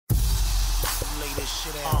lay this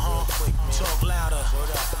shit out real quick, man. Talk louder.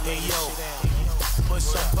 Hey, yo. Put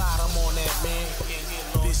some bottom on that, man.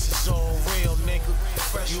 This is all real, nigga.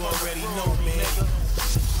 You already know, man.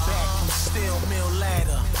 Back from Steel Mill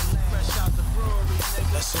Ladder.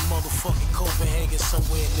 That's a motherfucking Copenhagen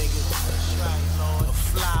somewhere, nigga. A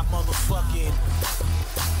fly motherfucking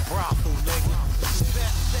brothel, nigga.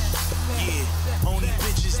 Yeah, only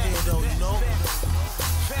bitches there though, you know.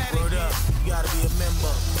 Word up, you gotta be a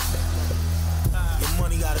member. Your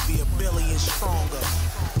money gotta be $1 billion stronger.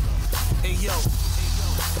 Hey yo,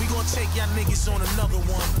 we gonna take y'all niggas on another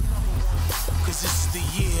one. Cause this is the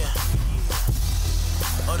year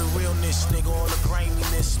of the realness, nigga. All the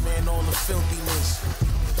graininess, man, all the filthiness.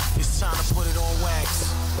 It's time to put it on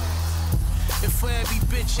wax. And for every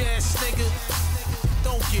bitch ass nigga,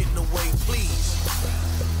 don't get in the way, please.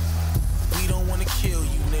 We don't wanna kill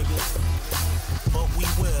you, nigga, but we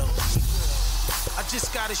will. I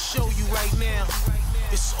just gotta show you right now,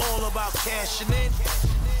 it's all about cashing in.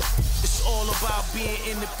 It's all about being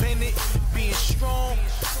independent, being strong,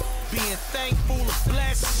 being thankful and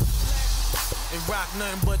blessed, and rock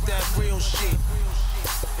nothing but that real shit,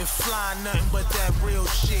 and fly nothing but that real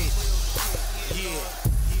shit. Yeah,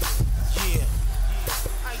 yeah.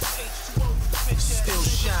 Still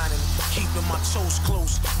shining, keeping my toes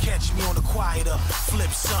close. Catch me on the quieter, flip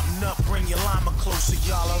something up, bring your llama closer.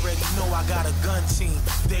 Y'all already know I got a gun team.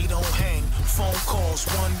 They don't hang, phone calls,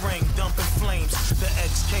 one ring, dumping flames. The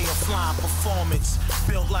XK of flying performance,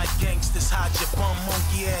 built like gangsters. Hide your bum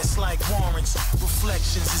monkey ass like warrants.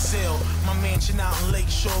 Reflections is ill, my mansion out in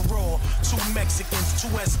Lakeshore Raw. 2 Mexicans, 2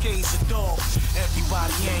 SKs, a dog.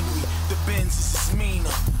 Everybody angry, the Benz is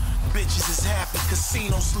meaner. Bitches is happy,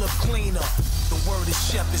 casinos look cleaner. The word is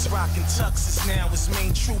chef is rockin' tuxes, now it's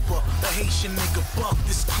main trooper. A Haitian nigga buck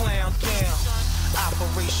this clown down.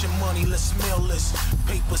 Operation Moneyless, Millless.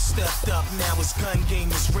 Paper stepped up, now his gun game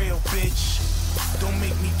is real, bitch. Don't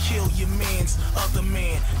make me kill your man's other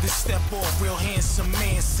man. Then step off, real handsome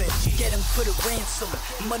man sent you. Get him for the ransom,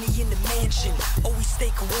 money in the mansion. Always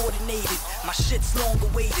stay coordinated, my shit's long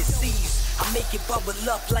awaited. Seize, I make it bubble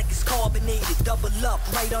up like it's carbonated. Double up,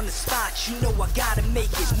 right on the spot, you know I gotta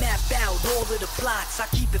make it. Map out all of the plots, I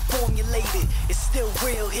keep it formulated. It's still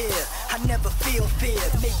real here, I never feel fear.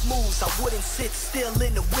 Make moves, I wouldn't sit still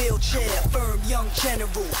in a wheelchair. Firm young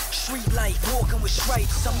general, street life, walking with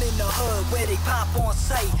stripes. I'm in the hood where they pop on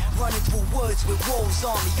sight. Running through woods with wolves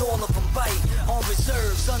on me, all of them bite. On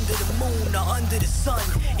reserves, under the moon or under the sun.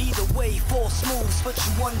 Either way, false moves, put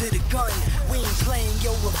you under the gun. We ain't playing,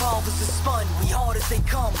 your revolvers are spun. We hard as they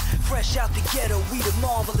come, fresh out the ghetto, we the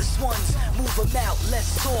marvelous ones. Move them out,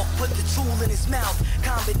 let's talk, put the tool in his mouth.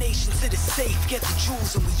 Combination to the safe, get the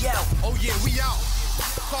jewels and we out. Oh yeah, we out.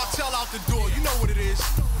 Cartel out the door, you know what it is.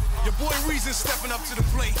 Your boy Reason stepping up to the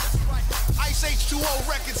plate. Ice H2O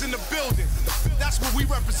Records in the building. That's what we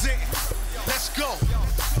represent. Let's go.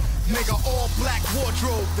 Nigga, all black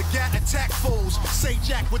wardrobe, the gat attack foes. Say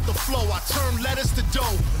Jack with the flow, I turn letters to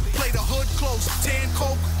dough. Play the hood close, tan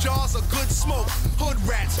coke, jars of good smoke. Hood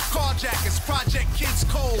rats, carjackers, project kids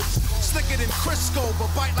cold. Slicker than Crisco, but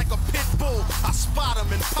bite like a pit bull. I spot him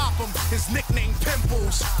and pop him, his nickname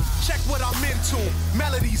Pimples. Check what I'm into,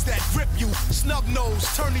 melodies that grip you. Snub nose,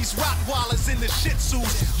 turn these Rottweilers into Shih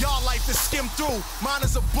Tzus. Y'all life is skimmed through, mine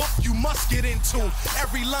is a book you must get into.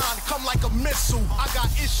 Every line come like a missile, I got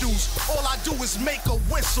issues. All I do is make a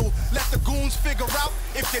whistle. Let the goons figure out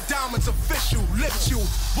if your diamond's official. Lift you,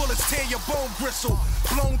 bullets tear your bone gristle.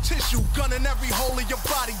 Blown tissue, gun in every hole of your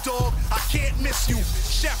body, dog. I can't miss you.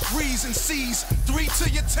 Chef Reason sees 3 to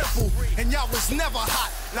your temple. And y'all was never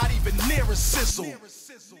hot, not even near a sizzle.